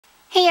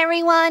Hey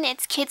everyone,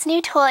 it's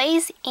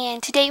KidsNewToys,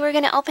 and today we're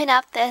going to open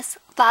up this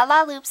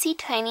Lalaloopsy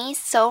Tinies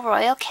So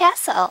Royal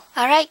Castle.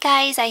 Alright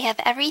guys, I have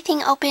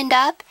everything opened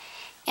up,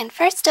 and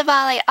first of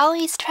all, I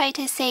always try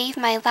to save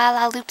my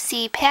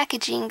Lalaloopsy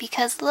packaging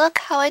because look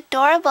how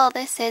adorable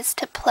this is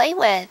to play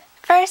with.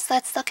 First,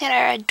 let's look at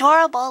our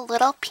adorable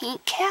little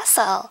pink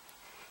castle.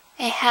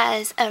 It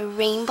has a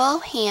rainbow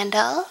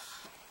handle,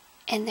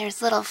 and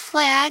there's little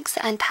flags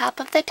on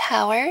top of the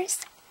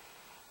towers,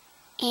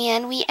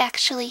 and we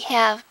actually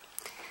have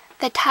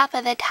the top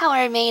of the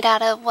tower made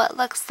out of what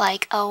looks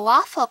like a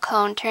waffle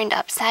cone turned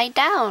upside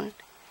down.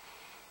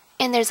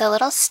 And there's a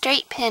little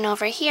straight pin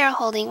over here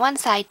holding one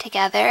side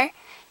together,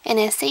 and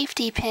a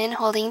safety pin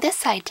holding this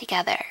side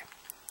together.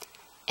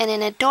 And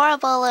an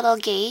adorable little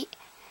gate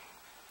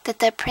that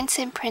the prince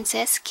and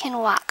princess can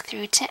walk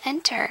through to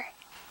enter.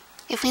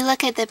 If we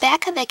look at the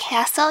back of the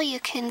castle,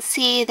 you can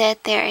see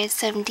that there is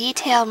some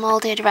detail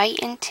molded right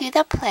into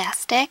the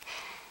plastic.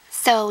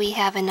 So we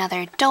have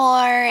another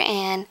door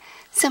and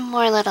some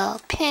more little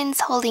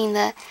pins holding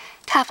the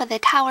top of the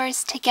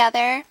towers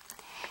together.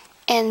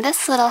 And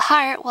this little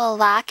heart will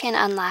lock and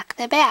unlock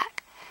the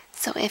back.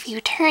 So if you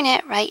turn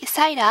it right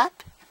side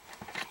up,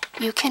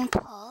 you can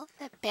pull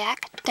the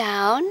back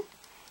down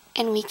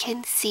and we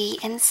can see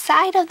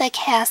inside of the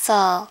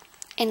castle.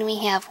 And we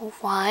have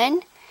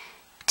 1,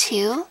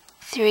 2,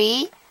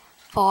 3,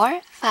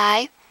 4,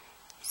 5,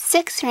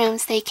 6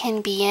 rooms they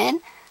can be in,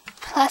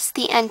 plus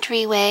the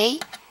entryway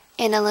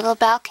and a little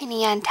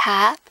balcony on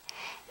top.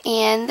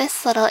 And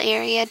this little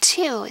area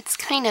too, it's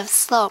kind of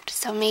sloped,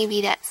 so maybe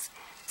that's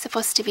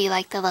supposed to be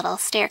like the little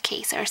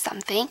staircase or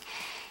something.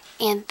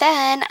 And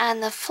then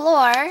on the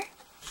floor, another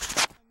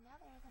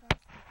little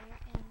figure,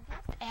 and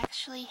this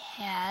actually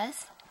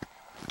has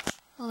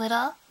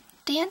little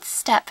dance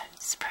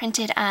steps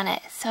printed on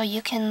it. So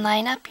you can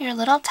line up your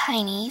little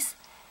tinies,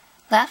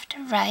 left,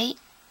 right,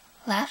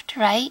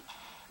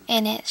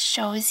 and it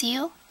shows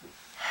you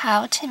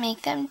how to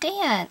make them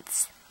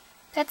dance.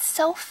 That's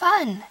so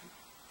fun.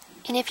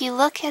 And if you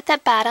look at the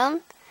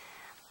bottom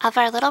of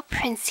our little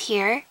prince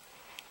here,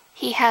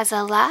 he has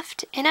a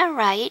left and a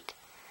right,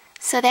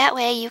 so that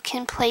way you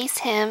can place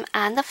him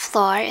on the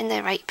floor in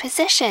the right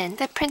position.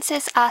 The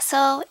princess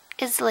also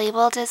is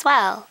labeled as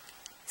well.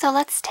 So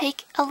let's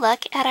take a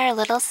look at our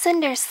little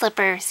cinder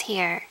slippers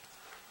here.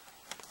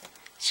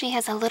 She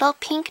has a little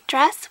pink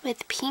dress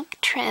with pink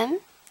trim.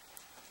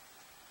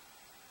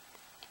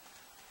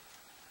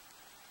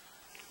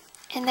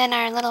 And then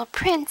our little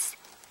prince,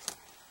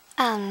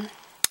 I'm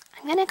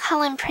going to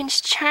call him Prince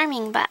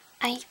Charming, but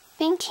I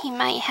think he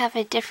might have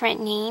a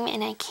different name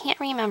and I can't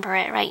remember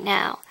it right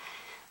now.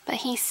 But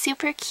he's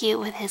super cute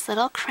with his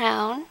little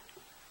crown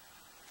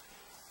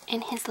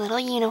and his little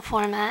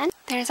uniform on.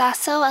 There's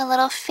also a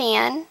little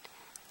fan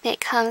that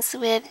comes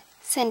with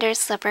cinder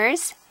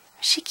slippers.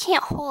 She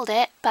can't hold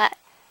it, but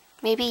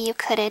maybe you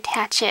could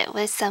attach it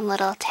with some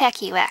little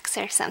tacky wax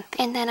or something.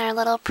 And then our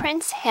little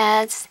prince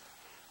has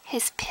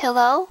his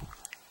pillow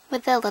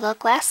with the little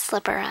glass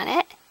slipper on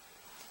it.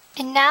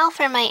 And now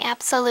for my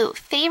absolute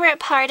favorite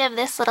part of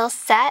this little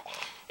set.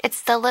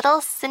 It's the little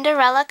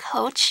Cinderella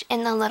coach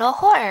and the little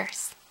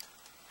horse.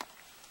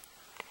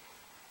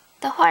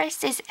 The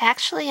horse is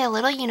actually a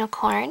little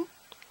unicorn,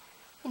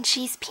 and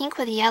she's pink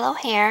with yellow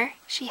hair.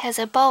 She has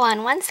a bow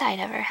on one side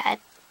of her head.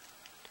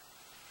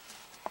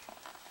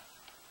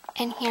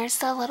 And here's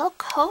the little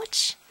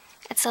coach.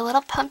 It's a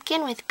little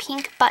pumpkin with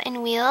pink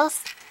button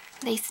wheels.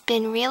 They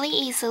spin really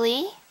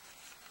easily.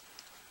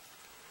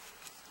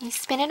 You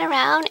spin it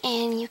around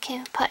and you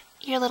can put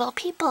your little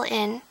people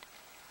in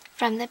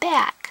from the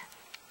back.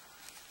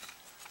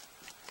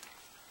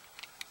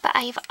 But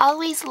I've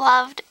always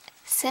loved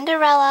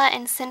Cinderella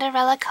and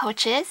Cinderella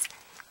coaches,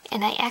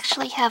 and I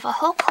actually have a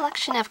whole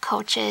collection of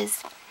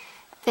coaches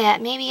that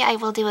maybe I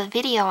will do a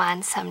video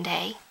on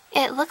someday.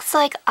 It looks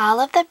like all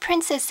of the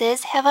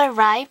princesses have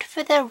arrived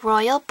for the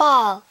royal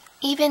ball.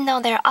 Even though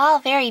they're all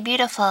very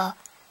beautiful,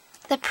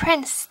 the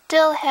prince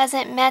still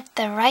hasn't met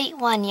the right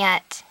one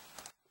yet.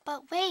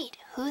 But wait,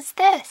 who's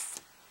this?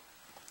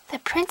 The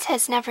prince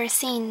has never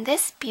seen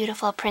this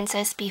beautiful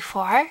princess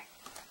before.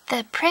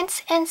 The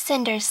prince and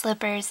cinder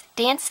slippers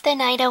dance the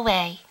night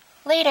away.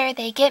 Later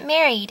they get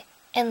married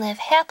and live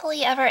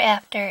happily ever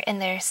after in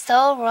their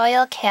So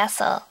Royal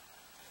Castle.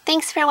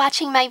 Thanks for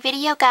watching my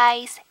video,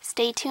 guys.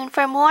 Stay tuned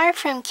for more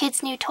from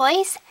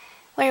KidsNewToys,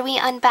 where we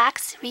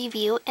unbox,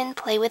 review, and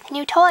play with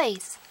new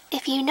toys.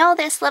 If you know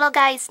this little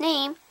guy's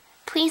name,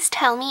 please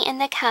tell me in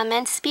the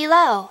comments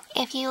below.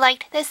 If you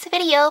liked this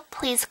video,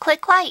 please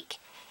click like.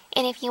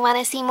 And if you want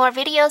to see more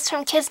videos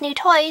from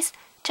KidsNewToys,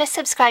 just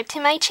subscribe to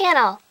my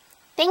channel.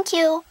 Thank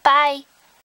you. Bye.